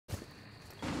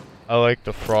I like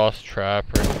the frost trap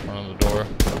right in front of the door.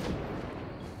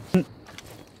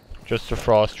 Just a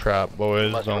frost trap,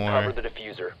 boys, Must don't recover worry. the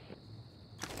diffuser.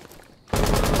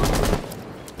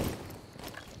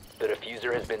 The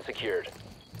diffuser has been secured.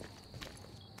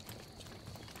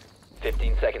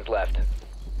 15 seconds left.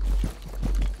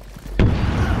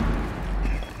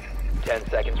 10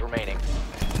 seconds remaining. 5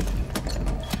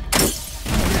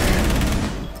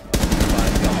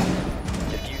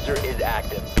 seconds. Diffuser is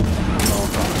active.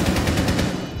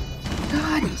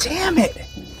 God damn it!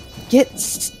 Get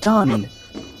stunned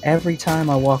every time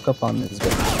I walk up on this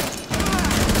bitch.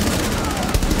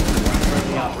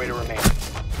 The operator remaining.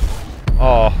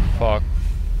 Oh, fuck.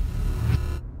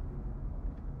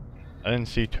 I didn't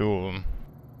see two of them.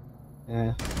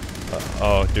 Yeah.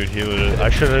 Oh, dude, he literally. I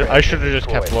should've just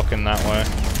kept looking that way.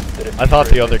 The I thought diffuser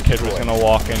the has other been kid was destroyed. gonna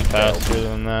walk in faster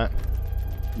than that.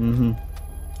 Mm-hmm.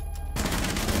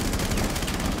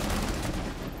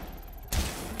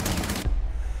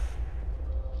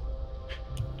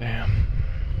 Damn.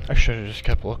 I should've just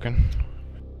kept looking.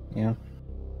 Yeah.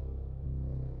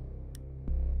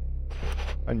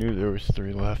 I knew there was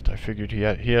 3 left. I figured he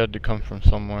had to come from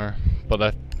somewhere, but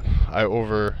I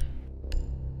overthought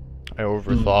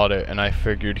it, and I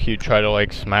figured he'd try to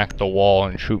like smack the wall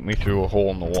and shoot me through a hole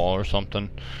in the wall or something.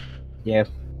 Yeah.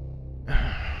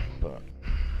 But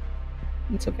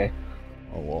It's okay.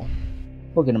 oh well.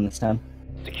 We'll get him this time.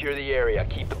 Secure the area.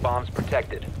 Keep the bombs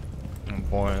protected. Oh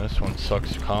boy, this one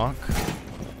sucks cock.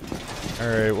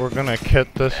 Alright, we're gonna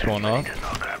kit this one up.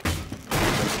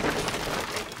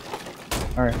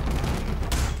 Alright.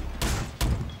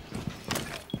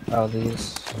 Oh,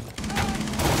 these.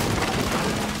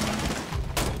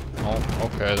 Oh,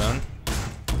 okay then.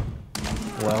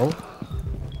 Well,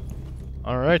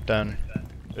 Alright then.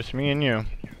 Just me and you.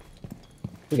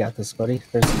 we got this, buddy.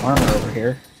 There's some armor over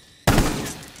here.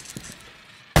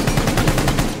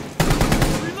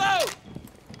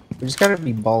 We just gotta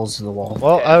be balls to the wall.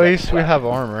 Well, at least we have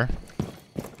armor.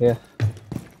 Yeah.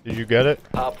 Did you get it?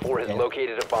 Op 4 has Yeah.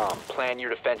 located a bomb. Plan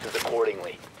your defenses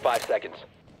accordingly. 5 seconds.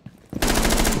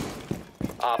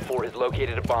 Op 4 has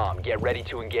located a bomb. Get ready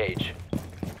to engage.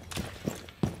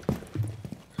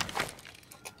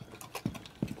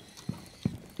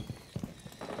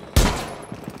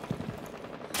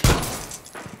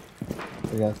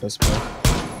 We got this, bro.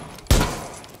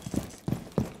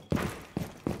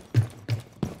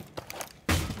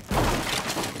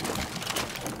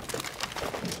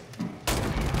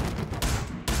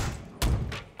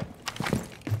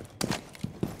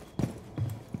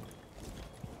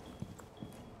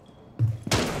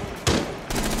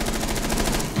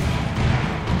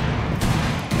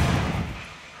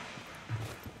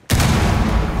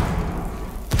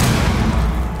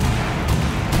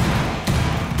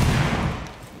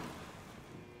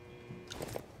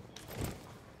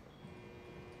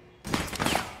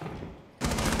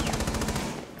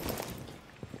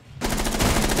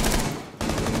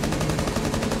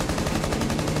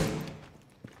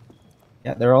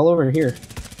 Yeah, they're all over here.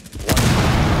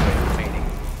 One remaining.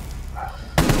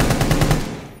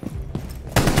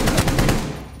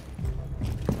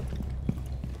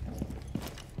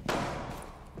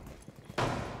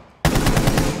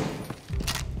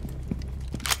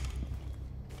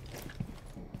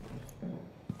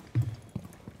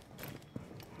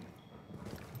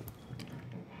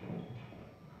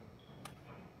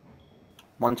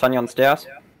 One Tanya on stairs.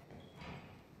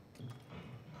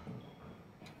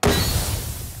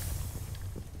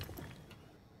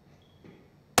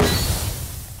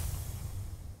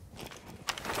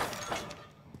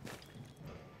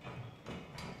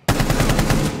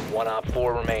 One Op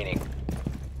 4 remaining.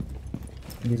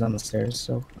 He's on the stairs,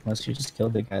 so unless you just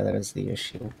killed the guy, that is the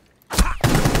issue.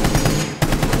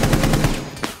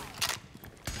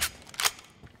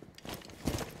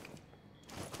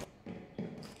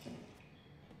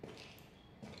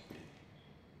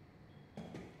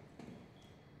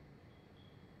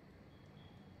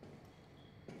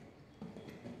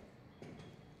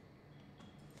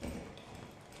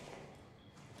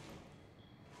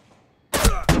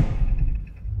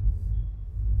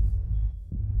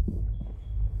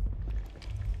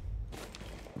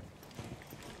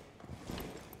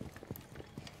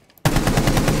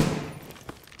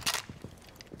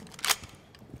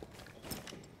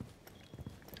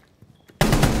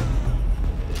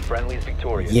 Friendly's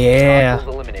victorious. Yeah.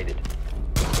 Hostiles eliminated.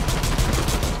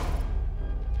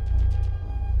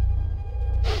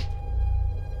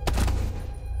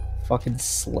 Fucking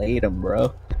slayed him,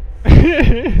 bro.